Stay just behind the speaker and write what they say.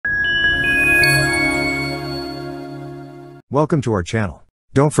Welcome to our channel.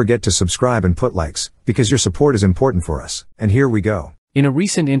 Don't forget to subscribe and put likes, because your support is important for us. And here we go. In a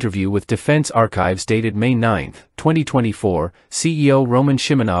recent interview with Defense Archives dated May 9, 2024, CEO Roman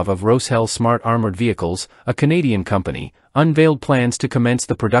Shimonov of Roshel Smart Armored Vehicles, a Canadian company, unveiled plans to commence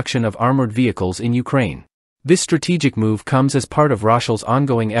the production of armored vehicles in Ukraine. This strategic move comes as part of Roshel's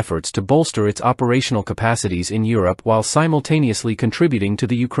ongoing efforts to bolster its operational capacities in Europe while simultaneously contributing to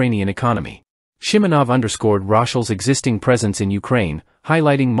the Ukrainian economy. Shimonov underscored Roshel's existing presence in Ukraine,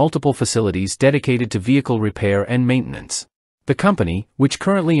 highlighting multiple facilities dedicated to vehicle repair and maintenance. The company, which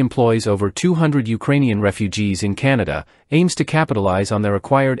currently employs over 200 Ukrainian refugees in Canada, aims to capitalize on their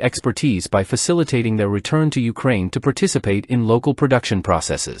acquired expertise by facilitating their return to Ukraine to participate in local production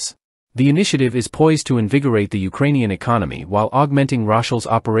processes. The initiative is poised to invigorate the Ukrainian economy while augmenting Roshel's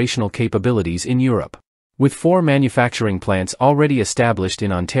operational capabilities in Europe. With 4 manufacturing plants already established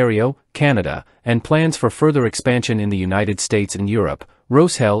in Ontario, Canada, and plans for further expansion in the United States and Europe,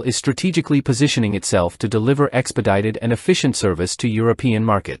 Roshel is strategically positioning itself to deliver expedited and efficient service to European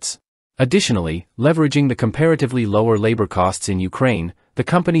markets. Additionally, leveraging the comparatively lower labor costs in Ukraine, the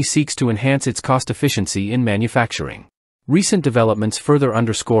company seeks to enhance its cost efficiency in manufacturing. Recent developments further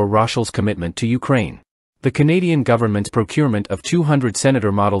underscore Roshel's commitment to Ukraine. The Canadian government's procurement of 200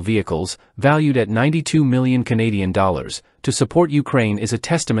 Senator model vehicles, valued at $92 million Canadian dollars, to support Ukraine is a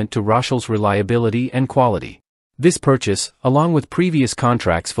testament to Roshel's reliability and quality. This purchase, along with previous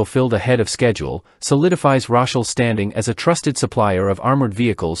contracts fulfilled ahead of schedule, solidifies Roshel's standing as a trusted supplier of armored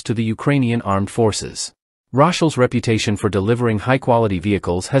vehicles to the Ukrainian armed forces. Roshel's reputation for delivering high-quality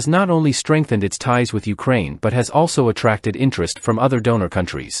vehicles has not only strengthened its ties with Ukraine but has also attracted interest from other donor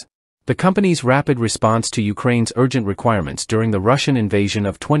countries. The company's rapid response to Ukraine's urgent requirements during the Russian invasion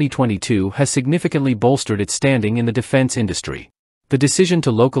of 2022 has significantly bolstered its standing in the defense industry. The decision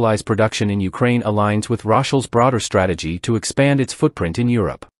to localize production in Ukraine aligns with Roshel's broader strategy to expand its footprint in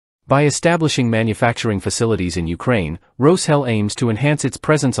Europe. By establishing manufacturing facilities in Ukraine, Roshel aims to enhance its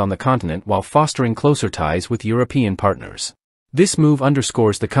presence on the continent while fostering closer ties with European partners. This move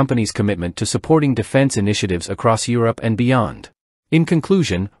underscores the company's commitment to supporting defense initiatives across Europe and beyond. In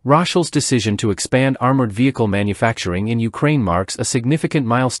conclusion, Roshel's decision to expand armored vehicle manufacturing in Ukraine marks a significant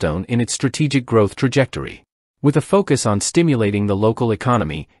milestone in its strategic growth trajectory. With a focus on stimulating the local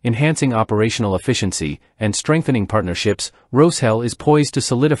economy, enhancing operational efficiency, and strengthening partnerships, Roshel is poised to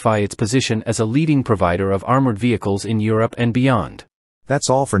solidify its position as a leading provider of armored vehicles in Europe and beyond. That's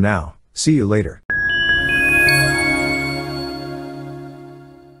all for now. See you later.